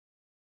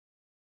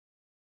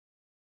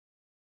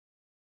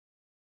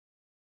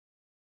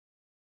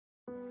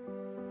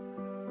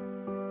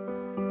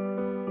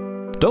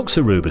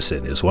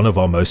Doxorubicin is one of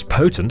our most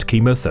potent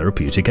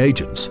chemotherapeutic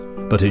agents,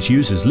 but its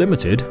use is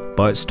limited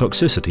by its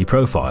toxicity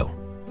profile.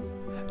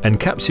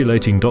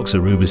 Encapsulating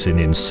doxorubicin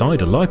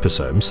inside a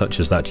liposome, such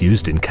as that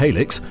used in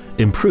calyx,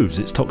 improves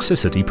its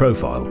toxicity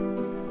profile.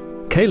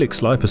 Calyx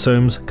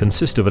liposomes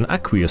consist of an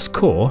aqueous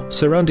core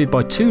surrounded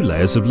by two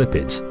layers of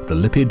lipids, the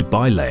lipid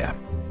bilayer.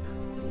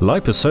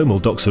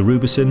 Liposomal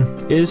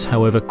doxorubicin is,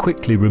 however,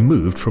 quickly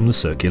removed from the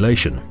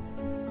circulation.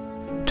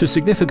 To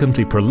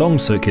significantly prolong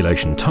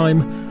circulation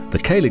time, the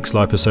calyx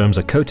liposomes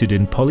are coated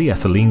in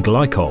polyethylene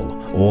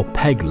glycol, or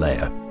PEG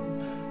layer.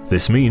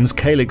 This means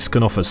calyx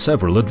can offer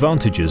several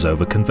advantages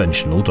over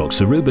conventional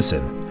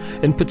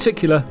doxorubicin, in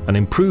particular an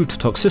improved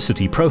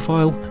toxicity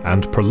profile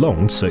and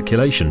prolonged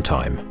circulation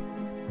time.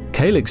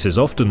 Calyx is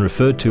often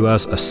referred to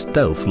as a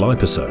stealth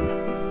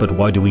liposome, but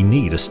why do we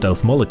need a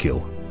stealth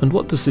molecule, and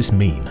what does this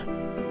mean?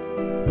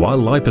 While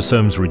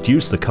liposomes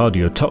reduce the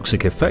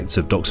cardiotoxic effects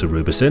of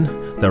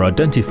doxorubicin, they're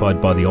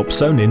identified by the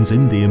opsonins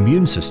in the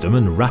immune system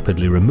and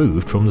rapidly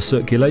removed from the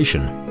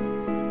circulation.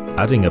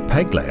 Adding a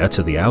PEG layer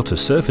to the outer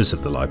surface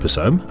of the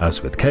liposome,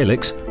 as with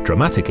calyx,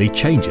 dramatically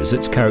changes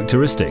its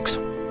characteristics.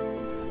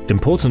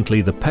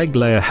 Importantly, the PEG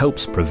layer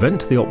helps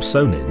prevent the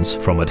opsonins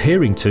from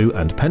adhering to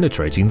and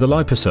penetrating the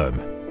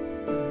liposome.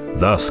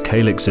 Thus,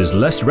 calyx is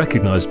less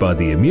recognized by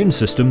the immune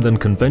system than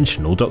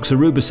conventional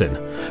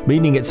doxorubicin,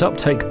 meaning its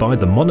uptake by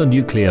the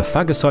mononuclear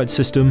phagocyte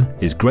system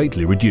is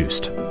greatly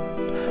reduced.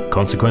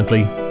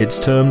 Consequently, it's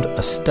termed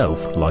a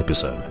stealth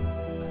liposome.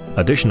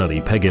 Additionally,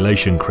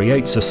 pegylation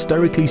creates a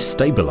sterically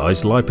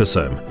stabilized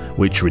liposome,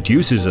 which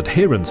reduces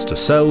adherence to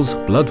cells,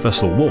 blood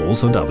vessel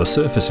walls, and other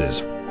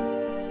surfaces.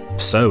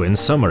 So, in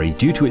summary,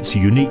 due to its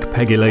unique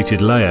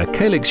pegylated layer,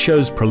 calyx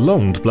shows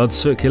prolonged blood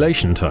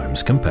circulation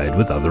times compared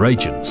with other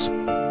agents.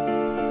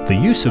 The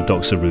use of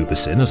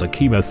doxorubicin as a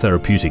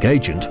chemotherapeutic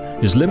agent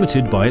is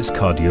limited by its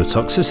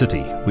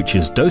cardiotoxicity, which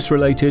is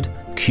dose-related,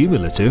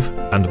 cumulative,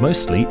 and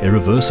mostly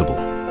irreversible.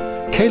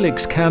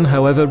 Calyx can,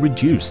 however,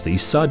 reduce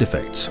these side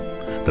effects.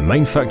 The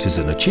main factors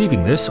in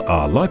achieving this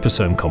are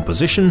liposome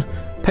composition,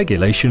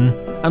 pegylation,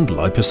 and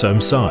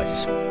liposome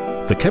size.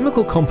 The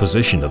chemical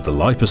composition of the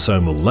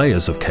liposomal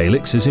layers of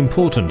calyx is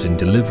important in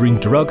delivering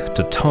drug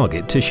to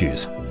target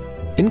tissues.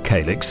 In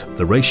calyx,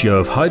 the ratio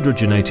of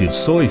hydrogenated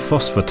soy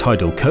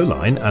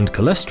phosphatidylcholine and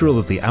cholesterol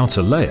of the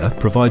outer layer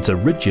provides a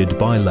rigid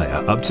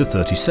bilayer up to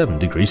 37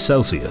 degrees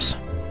Celsius.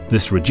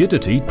 This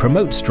rigidity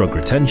promotes drug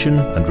retention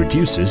and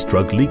reduces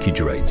drug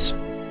leakage rates.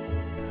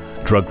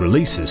 Drug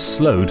release is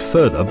slowed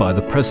further by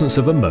the presence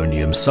of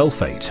ammonium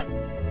sulfate.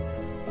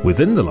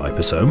 Within the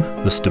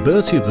liposome, the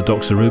stability of the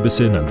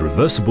doxorubicin and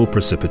reversible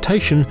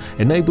precipitation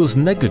enables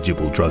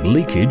negligible drug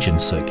leakage in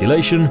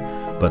circulation,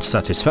 but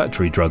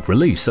satisfactory drug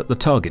release at the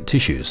target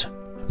tissues.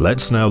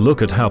 Let's now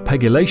look at how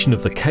pegylation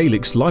of the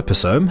calyx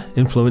liposome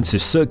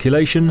influences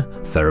circulation,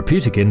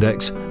 therapeutic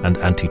index, and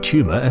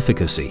anti-tumor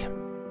efficacy.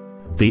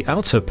 The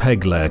outer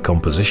PEG layer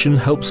composition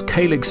helps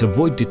calyx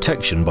avoid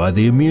detection by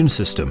the immune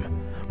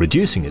system,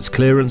 reducing its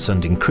clearance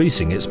and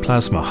increasing its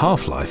plasma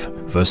half-life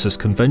versus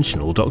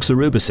conventional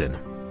doxorubicin.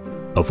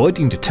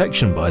 Avoiding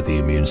detection by the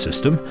immune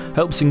system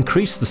helps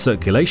increase the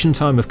circulation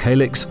time of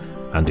calyx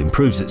and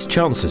improves its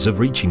chances of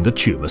reaching the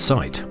tumor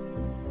site.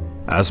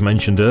 As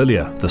mentioned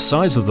earlier, the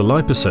size of the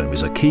liposome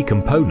is a key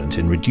component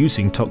in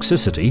reducing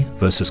toxicity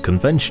versus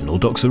conventional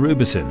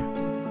doxorubicin.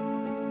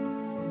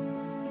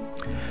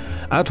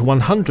 At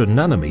 100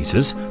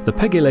 nanometers, the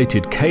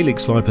pegylated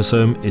calyx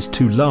liposome is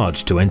too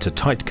large to enter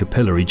tight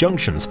capillary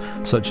junctions,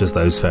 such as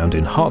those found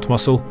in heart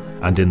muscle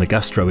and in the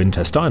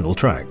gastrointestinal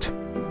tract.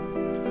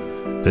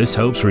 This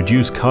helps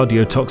reduce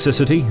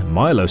cardiotoxicity,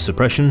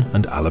 myelosuppression,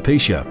 and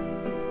alopecia.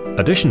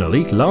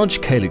 Additionally, large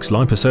calyx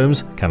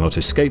liposomes cannot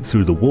escape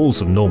through the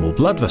walls of normal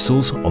blood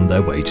vessels on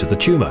their way to the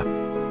tumor.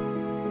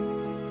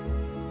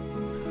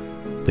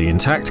 The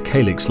intact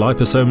calyx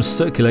liposomes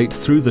circulate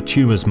through the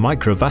tumor's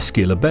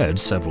microvascular bed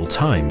several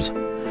times.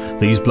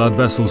 These blood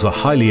vessels are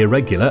highly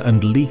irregular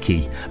and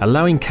leaky,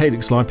 allowing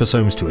calyx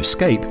liposomes to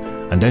escape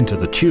and enter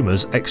the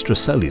tumor's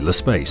extracellular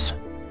space.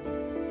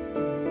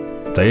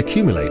 They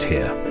accumulate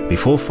here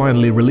before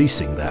finally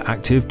releasing their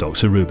active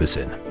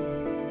doxorubicin.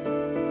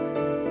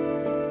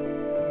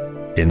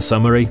 In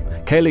summary,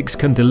 calyx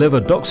can deliver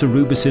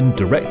doxorubicin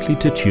directly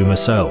to tumor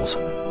cells,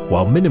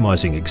 while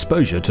minimizing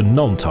exposure to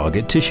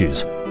non-target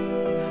tissues.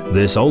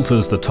 This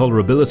alters the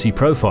tolerability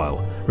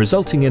profile,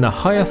 resulting in a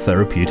higher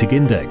therapeutic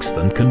index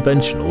than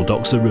conventional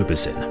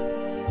doxorubicin.